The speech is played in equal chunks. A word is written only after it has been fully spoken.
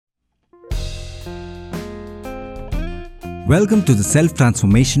Welcome to the Self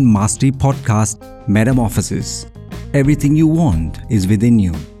Transformation Mastery Podcast, Metamorphosis. Everything you want is within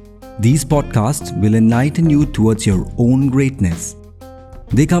you. These podcasts will enlighten you towards your own greatness.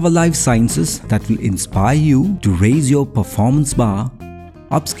 They cover life sciences that will inspire you to raise your performance bar,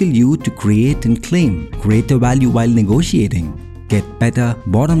 upskill you to create and claim greater value while negotiating, get better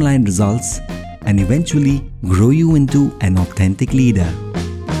bottom line results, and eventually grow you into an authentic leader.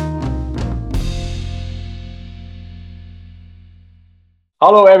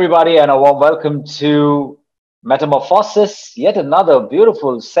 Hello, everybody, and a warm welcome to Metamorphosis, yet another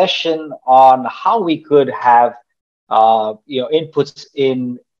beautiful session on how we could have inputs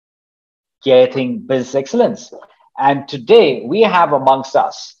in getting business excellence. And today we have amongst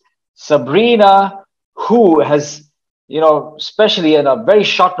us Sabrina, who has, especially in a very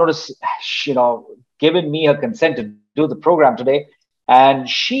short notice, given me her consent to do the program today. And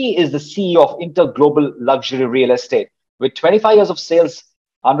she is the CEO of Interglobal Luxury Real Estate. With 25 years of sales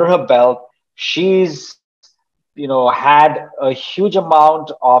under her belt, she's had a huge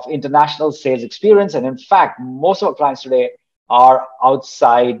amount of international sales experience, and in fact, most of our clients today are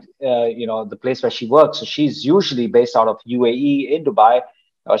outside, the place where she works. So she's usually based out of UAE in Dubai.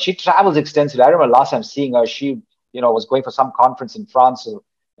 She travels extensively. I remember last time seeing her, she, was going for some conference in France,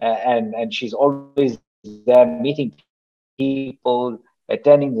 and she's always there meeting people,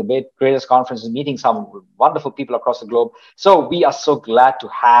 attending the greatest conferences, meeting some wonderful people across the globe. So we are so glad to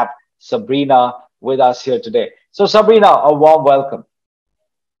have Sabrina with us here today. So Sabrina, a warm welcome.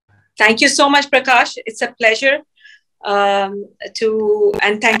 Thank you so much, Prakash. It's a pleasure and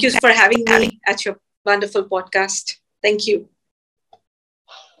thank you for having me at your wonderful podcast. Thank you.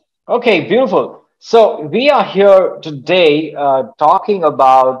 Okay, beautiful. So we are here today talking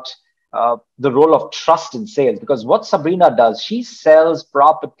about the role of trust in sales, because what Sabrina does, she sells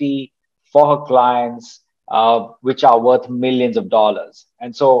property for her clients, which are worth millions of dollars.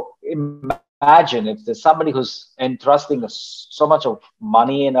 And so imagine if there's somebody who's entrusting so much of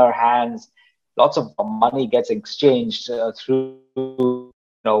money in her hands, lots of money gets exchanged through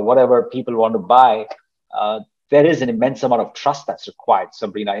whatever people want to buy. There is an immense amount of trust that's required,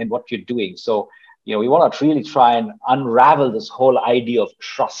 Sabrina, in what you're doing. So we want to really try and unravel this whole idea of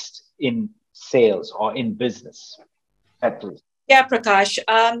trust in sales or in business. Yeah, Prakash.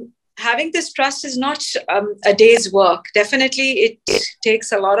 Having this trust is not a day's work. Definitely, it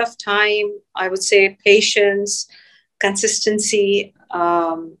takes a lot of time. I would say patience, consistency,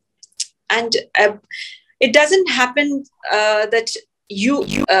 and it doesn't happen that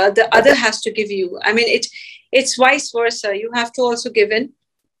the other has to give you. I mean, it's vice versa. You have to also give in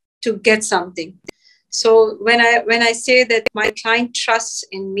to get something. So when I say that my client trusts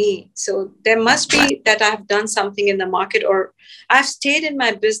in me, so there must be that I've done something in the market, or I've stayed in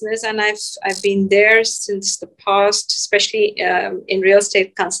my business and I've been there since the past, especially in real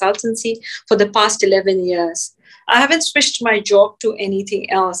estate consultancy for the past 11 years. I haven't switched my job to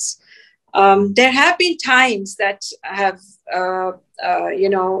anything else. There have been times that I have,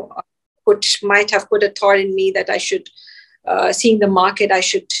 might have put a thought in me that I should, seeing the market, I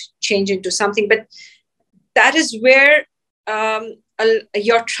should change into something, but that is where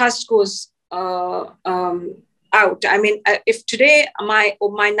your trust goes out. I mean, if today my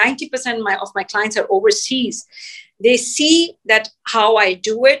 90% of my clients are overseas, they see that how I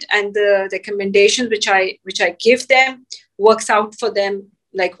do it and the recommendations which I give them works out for them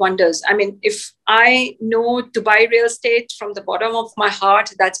like wonders. I mean, if I know to buy real estate from the bottom of my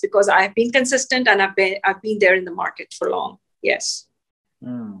heart, that's because I've been consistent and I've been there in the market for long. Yes.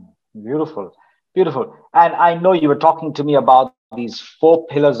 Beautiful. Beautiful. And I know you were talking to me about these 4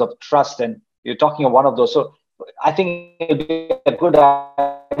 pillars of trust, and you're talking of one of those. So I think it'd be a good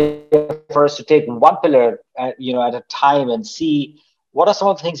idea for us to take one pillar, at a time and see what are some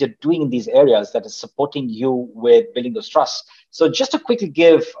of the things you're doing in these areas that is supporting you with building those trusts. So just to quickly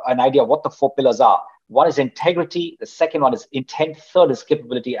give an idea of what the 4 pillars are. One is integrity. The second one is intent. Third is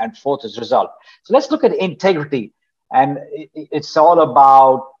capability. And fourth is result. So let's look at integrity. And it's all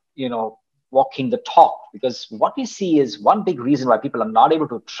about, walking the talk, because what we see is one big reason why people are not able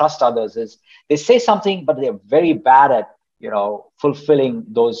to trust others is they say something, but they're very bad at, fulfilling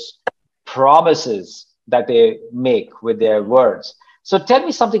those promises that they make with their words. So tell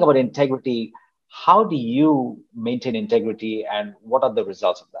me something about integrity. How do you maintain integrity and what are the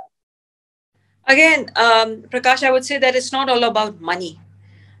results of that? Again, Prakash, I would say that it's not all about money.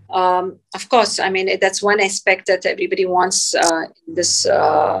 Of course, I mean, that's one aspect that everybody wants in this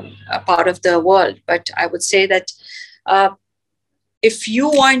part of the world. But I would say that if you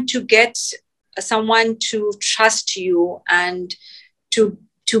want to get someone to trust you and to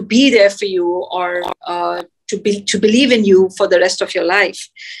be there for you, or to believe in you for the rest of your life.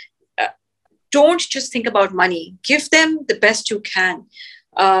 Don't just think about money. Give them the best you can.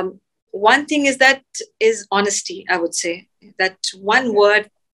 One thing is honesty, I would say. That one word,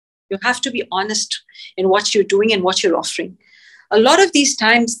 you have to be honest in what you're doing and what you're offering. A lot of these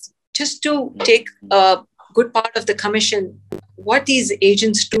times, just to take a good part of the commission, what these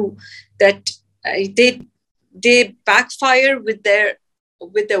agents do, that they backfire with their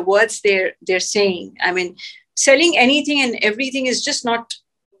words they're saying. I mean, selling anything and everything is just not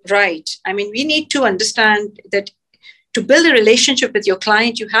right. I mean, we need to understand that to build a relationship with your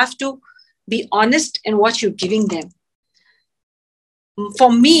client, you have to be honest in what you're giving them.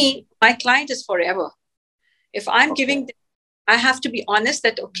 For me, my client is forever. If I'm giving them, I have to be honest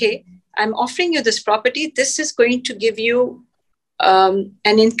that, okay, I'm offering you this property. This is going to give you an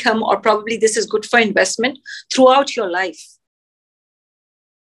income, or probably this is good for investment throughout your life.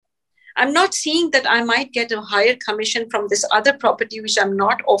 I'm not seeing that I might get a higher commission from this other property, which I'm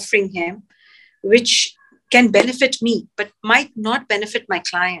not offering him, which can benefit me, but might not benefit my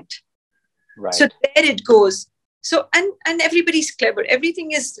client. Right. So there it goes. So, and everybody's clever.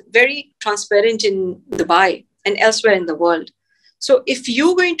 Everything is very transparent in Dubai and elsewhere in the world. So if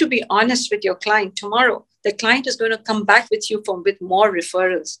you're going to be honest with your client tomorrow, the client is going to come back with you with more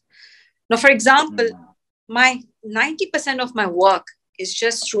referrals. Now, for example, my 90% of my work is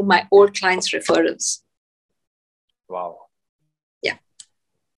just through my old clients' referrals. Wow. Yeah.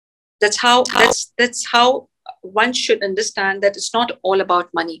 That's how one should understand that it's not all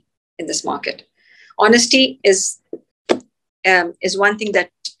about money in this market. Honesty is one thing that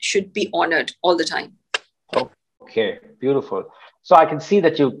should be honored all the time. Okay, beautiful. So I can see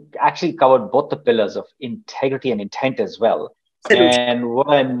that you actually covered both the pillars of integrity and intent as well. Absolutely. And what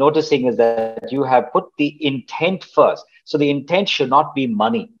I'm noticing is that you have put the intent first. So the intent should not be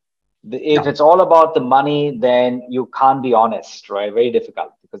money. If it's all about the money, then you can't be honest, right? Very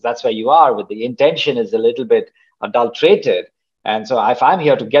difficult, because that's where you are. With the intention is a little bit adulterated. And so if I'm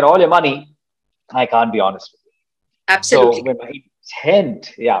here to get all your money, I can't be honest with you. Absolutely. So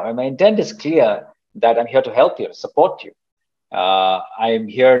when my intent is clear, that I'm here to help you, support you. I'm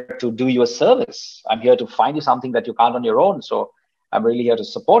here to do you a service. I'm here to find you something that you can't on your own. So I'm really here to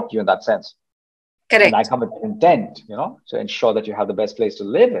support you in that sense. Correct. And I come with intent, to ensure that you have the best place to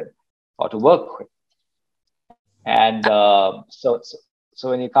live in or to work with. And so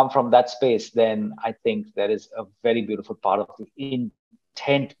when you come from that space, then I think there is a very beautiful part of the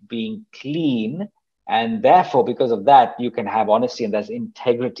intent being clean. And therefore, because of that, you can have honesty and there's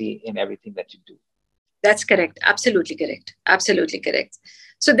integrity in everything that you do. That's correct. Absolutely correct. Absolutely correct.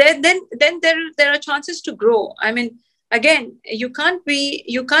 So then there are chances to grow. I mean, again, you can't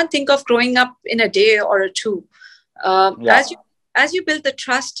think of growing up in a day or two. As you build the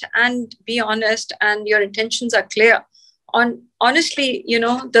trust and be honest and your intentions are clear. Honestly,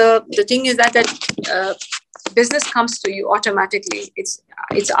 the thing is that business comes to you automatically. It's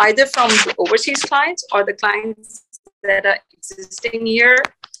either from the overseas clients or the clients that are existing here.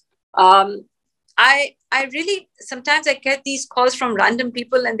 I really, sometimes I get these calls from random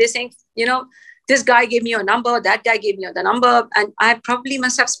people and they're saying, this guy gave me your number, that guy gave me the number. And I probably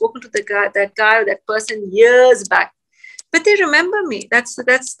must have spoken to that guy or that person years back, but they remember me. That's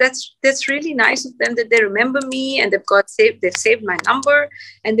really nice of them that they remember me and they've saved my number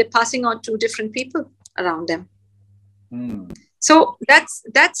and they're passing on to different people around them. So that's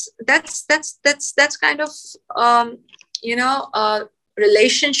kind of,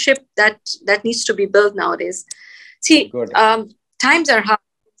 relationship that needs to be built nowadays. See, times are hard.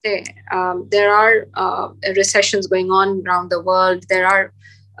 There are recessions going on around the world. There are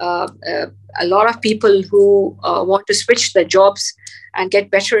a lot of people who want to switch their jobs and get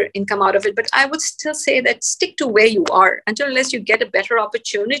better income out of it. But I would still say that stick to where you are unless you get a better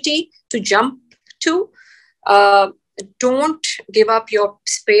opportunity to jump to. Don't give up your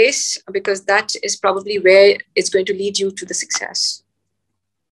space, because that is probably where it's going to lead you to the success.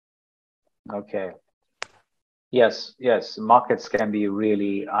 Okay. Yes. Markets can be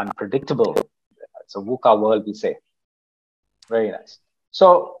really unpredictable. It's a VUCA world, we say. Very nice.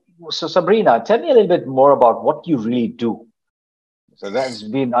 So Sabrina, tell me a little bit more about what you really do. So that's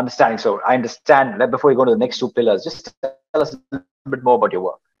been understanding. So I understand that before we go to the next two pillars, just tell us a little bit more about your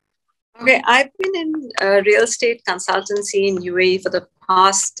work. Okay, I've been in real estate consultancy in UAE for the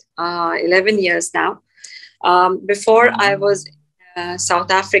past 11 years now. Before I was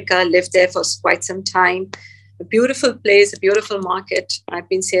South Africa, lived there for quite some time. A beautiful place, a beautiful market. I've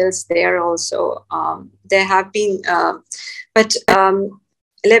been sales there also. There have been, but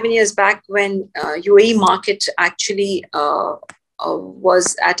 11 years back when UAE market actually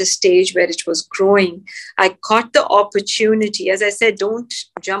was at a stage where it was growing. I got the opportunity. As I said, don't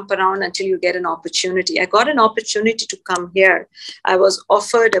jump around until you get an opportunity. I got an opportunity to come here. I was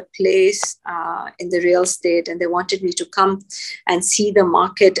offered a place in the real estate, and they wanted me to come and see the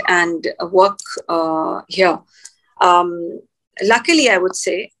market and work here. Luckily, I would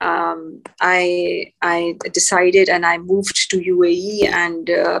say, I decided and I moved to UAE, and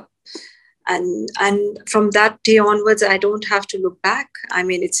from that day onwards, I don't have to look back. I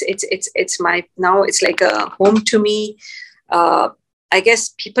mean, it's my, now it's like a home to me. I guess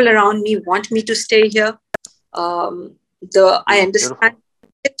people around me want me to stay here. I understand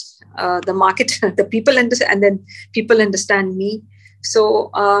it, the market, the people understand, and then people understand me.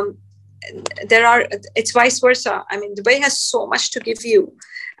 So it's vice versa. I mean, Dubai has so much to give you,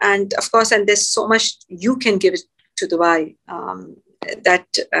 and of course, and there's so much you can give it to Dubai.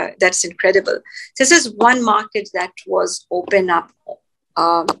 That's incredible. This is one market that was open up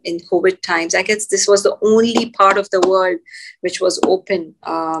in COVID times. I guess this was the only part of the world which was open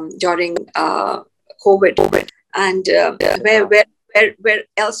during COVID, and where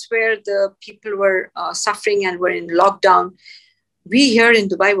elsewhere the people were suffering and were in lockdown, we here in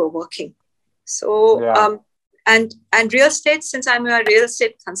Dubai were working. So and real estate, since I'm a real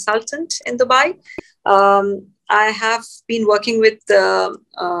estate consultant in Dubai, I have been working with a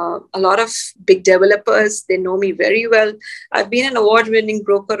lot of big developers. They know me very well. I've been an award-winning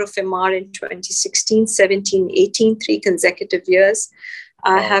broker of Emaar in 2016, 17, 18, 3 consecutive years.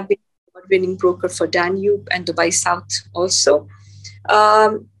 Wow. I have been an award-winning broker for Danube and Dubai South also.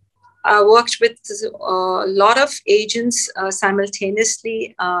 I worked with a lot of agents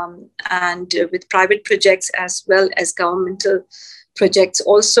simultaneously, and with private projects as well as governmental projects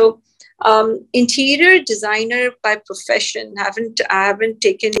also. Interior designer by profession, I haven't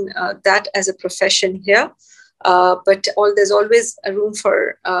taken that as a profession here, but there's always a room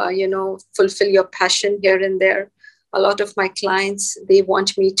for fulfill your passion here and there. A lot of my clients, they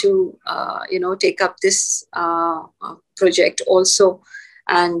want me to take up this project also,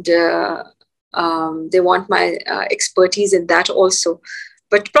 and they want my expertise in that also.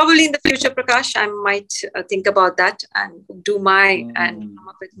 But probably in the future, Prakash, I might think about that and do and come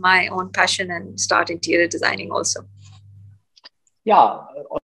up with my own passion and start interior designing also. Yeah,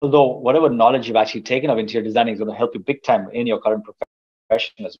 although whatever knowledge you've actually taken of interior designing is going to help you big time in your current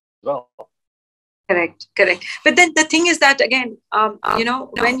profession as well. Correct. But then the thing is that, again,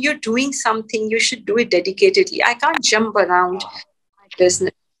 when you're doing something, you should do it dedicatedly. I can't jump around my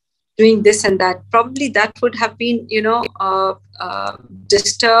business doing this and that. Probably that would have been,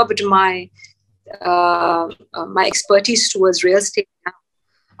 disturbed my expertise towards real estate now.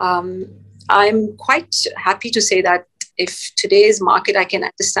 I'm quite happy to say that if today's market I can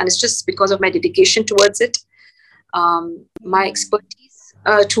understand, it's just because of my dedication towards it. My expertise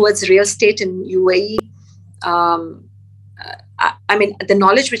towards real estate in UAE. I mean, the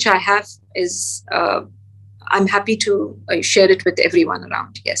knowledge which I have is, I'm happy to share it with everyone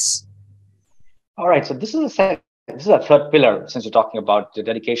around. Yes. All right. So this is a third pillar, since you're talking about the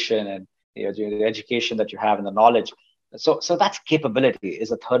dedication and the education that you have and the knowledge. So that's capability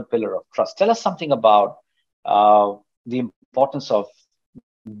is a third pillar of trust. Tell us something about the importance of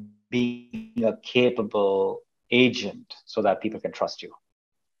being a capable agent so that people can trust you.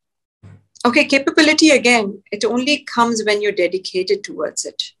 Okay, capability, again, it only comes when you're dedicated towards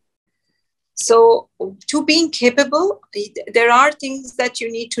it. So to being capable, there are things that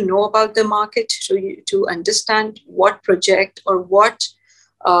you need to know about the market to understand what project or what,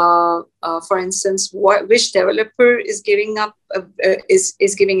 for instance, which developer is giving up,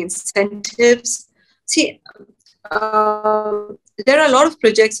 is giving incentives. See, there are a lot of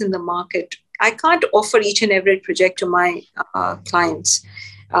projects in the market. I can't offer each and every project to my clients.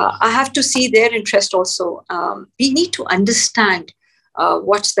 I have to see their interest also. We need to understand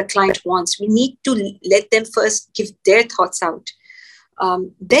what the client wants. We need to let them first give their thoughts out.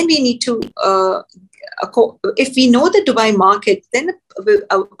 Then we need to, if we know the Dubai market, then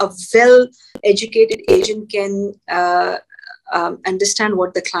a well-educated agent can understand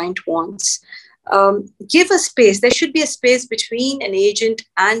what the client wants. Give a space. There should be a space between an agent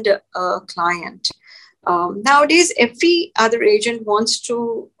and a client. Nowadays, every other agent wants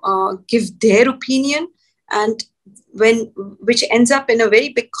to give their opinion, and which ends up in a very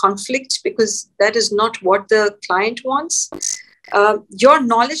big conflict, because that is not what the client wants. Your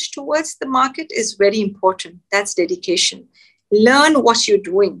knowledge towards the market is very important. That's dedication. Learn what you're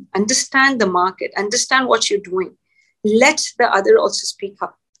doing. Understand the market. Understand what you're doing. Let the other also speak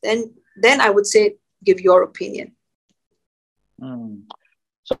up. Then I would say, give your opinion.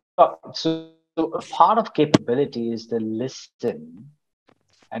 So So a part of capability is to listen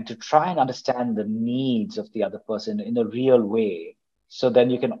and to try and understand the needs of the other person in a real way. So then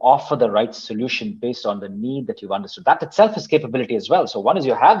you can offer the right solution based on the need that you've understood. That itself is capability as well. So one is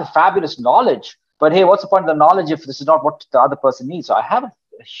you have the fabulous knowledge, but hey, what's the point of the knowledge if this is not what the other person needs? So I have a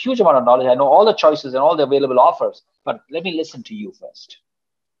huge amount of knowledge. I know all the choices and all the available offers, but let me listen to you first.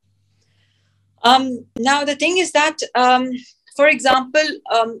 Now, the thing is that, for example,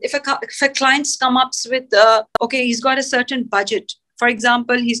 if a client come up with, okay, he's got a certain budget. For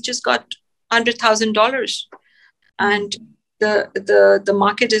example, he's just got $100,000, and the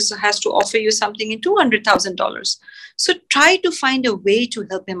market has to offer you something in $200,000. So try to find a way to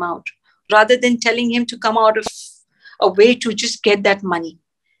help him out, rather than telling him to come out of a way to just get that money.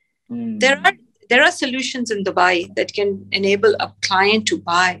 There are solutions in Dubai that can enable a client to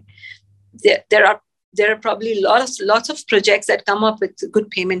buy. There are probably lots of projects that come up with good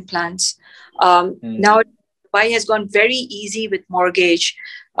payment plans. Now, Dubai has gone very easy with mortgage.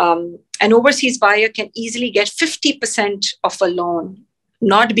 An overseas buyer can easily get 50% of a loan,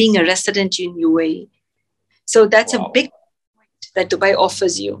 not being a resident in UAE. So that's a big point that Dubai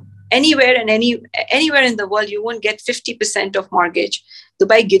offers you. Anywhere in the world, you won't get 50% of mortgage.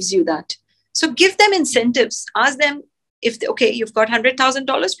 Dubai gives you that. So give them incentives. Ask them, you've got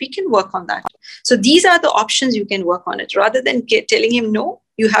 $100,000, we can work on that. So these are the options you can work on it, rather than telling him, no,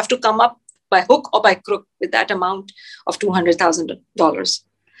 you have to come up by hook or by crook with that amount of $200,000.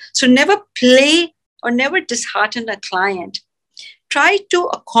 So never play or never dishearten a client. Try to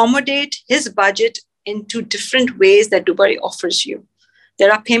accommodate his budget into different ways that Dubai offers you.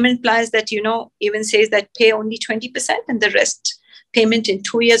 There are payment plans that, even says that pay only 20% and the rest payment in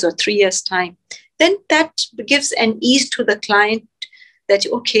 2 years or 3 years time. Then that gives an ease to the client that,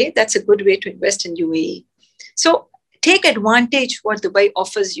 okay, that's a good way to invest in UAE. So take advantage what Dubai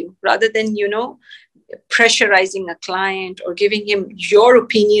offers you, rather than, pressurizing a client or giving him your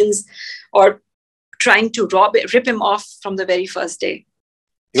opinions or trying to rip him off from the very first day.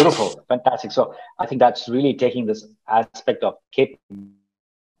 Beautiful. Fantastic. So I think that's really taking this aspect of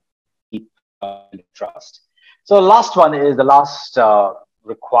trust. So the last one is the last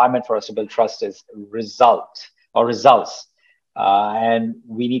requirement for us to build trust is results. And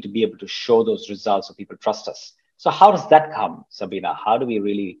we need to be able to show those results so people trust us. So how does that come, Sabina? How do we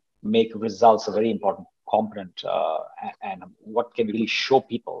really make results a very important component, and what can we really show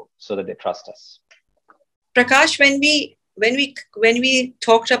people so that they trust us? Prakash, when we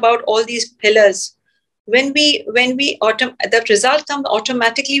talked about all these pillars, the result comes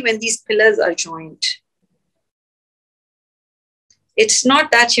automatically when these pillars are joined. It's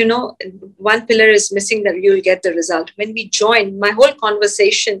not that, one pillar is missing that you'll get the result. When we join, my whole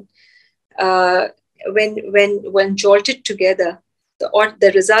conversation, when jolted together,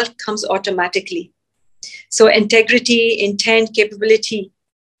 the result comes automatically. So integrity, intent, capability,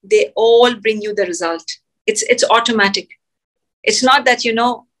 they all bring you the result. It's automatic. It's not that,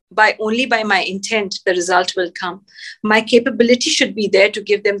 only by my intent, the result will come. My capability should be there to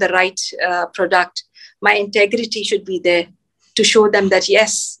give them the right product. My integrity should be there to show them that,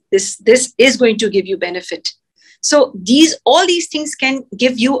 yes, this is going to give you benefit. So all these things can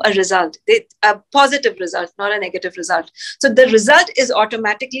give you a result, a positive result, not a negative result. So the result is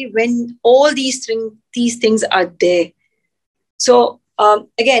automatically when all these things are there. So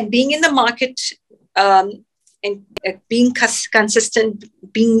again, being in the market and being consistent,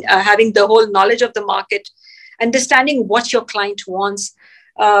 having the whole knowledge of the market, understanding what your client wants,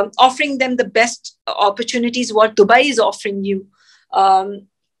 offering them the best opportunities, what Dubai is offering you,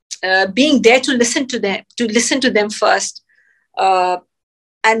 being there to listen to them first,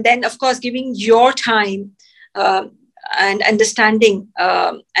 and then of course giving your time and understanding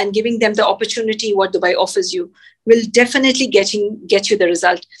and giving them the opportunity what Dubai offers you will definitely get you the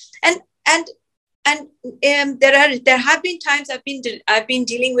result. And there have been times I've been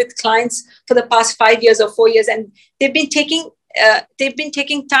dealing with clients for the past 5 years or 4 years, and they've been taking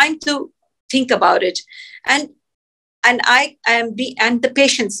time to think about it, and the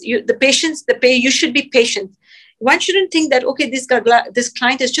patience. You should be patient. One shouldn't think that, okay, this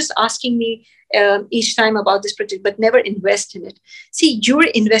client is just asking me each time about this project, but never invest in it. See, you're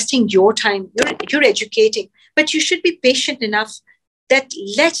investing your time, you're educating, but you should be patient enough that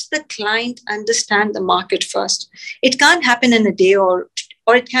lets the client understand the market first. It can't happen in a day or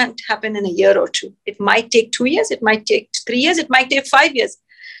it can't happen in a year or two. It might take 2 years, it might take 3 years, it might take 5 years.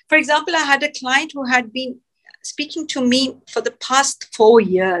 For example, I had a client who had been speaking to me for the past 4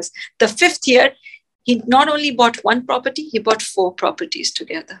 years. The 5th year, he not only bought one property, he bought 4 properties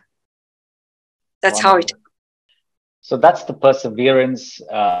together. That's how it is. So that's the perseverance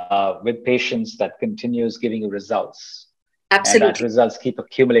with patience that continues giving you results. And that Absolutely. results keep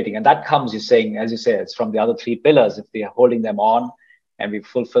accumulating. And that comes, you're saying, as you say, it's from the other three pillars. If we are holding them on and we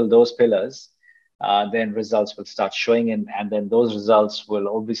fulfill those pillars, then results will start showing in. And then those results will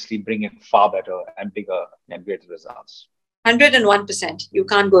obviously bring in far better and bigger and greater results. 101%. You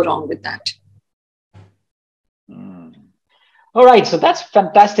can't go wrong with that. Mm. All right, so that's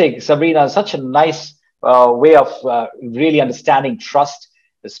fantastic, Sabrina. Such a nice way of really understanding trust,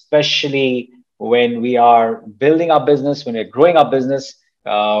 especially when we are building our business, when we're growing our business,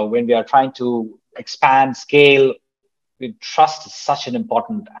 when we are trying to expand, scale. Trust is such an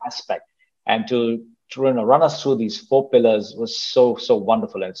important aspect, and to run us through these four pillars was so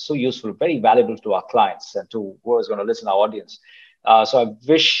wonderful and so useful, very valuable to our clients and to who is going to listen, our audience. So I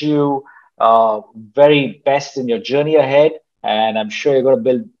wish you very best in your journey ahead. And I'm sure you're going to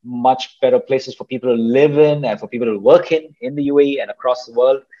build much better places for people to live in and for people to work in the UAE and across the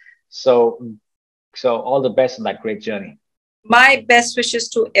world. So, so all the best in that great journey. My best wishes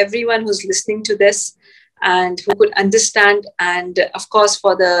to everyone who's listening to this and who could understand. And of course,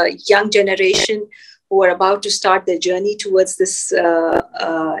 for the young generation who are about to start their journey towards this,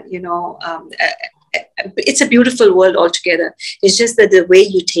 it's a beautiful world altogether. It's just that the way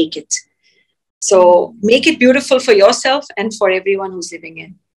you take it. So make it beautiful for yourself and for everyone who's living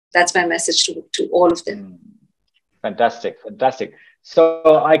in. That's my message to all of them. Fantastic, fantastic.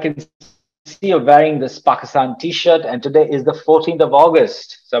 So I can see you're wearing this Pakistan t-shirt, and today is the 14th of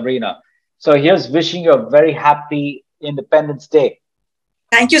August, Sabrina. So here's wishing you a very happy Independence Day.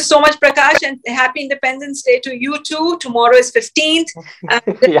 Thank you so much, Prakash, and happy Independence Day to you too. Tomorrow is 15th.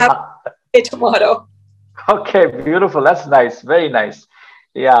 Yeah. Tomorrow. Okay, beautiful. That's nice. Very nice.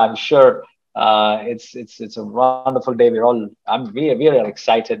 Yeah, I'm sure it's a wonderful day. We are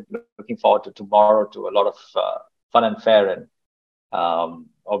excited, looking forward to tomorrow, to a lot of fun and fair, and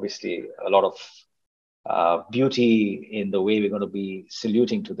obviously a lot of beauty in the way we're going to be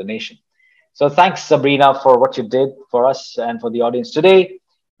saluting to the nation. So thanks, Sabrina, for what you did for us and for the audience today.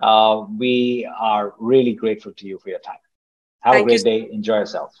 We are really grateful to you for your time. Have a Thank you. great day. Enjoy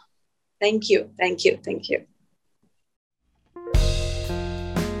yourself. Thank you. Thank you. Thank you.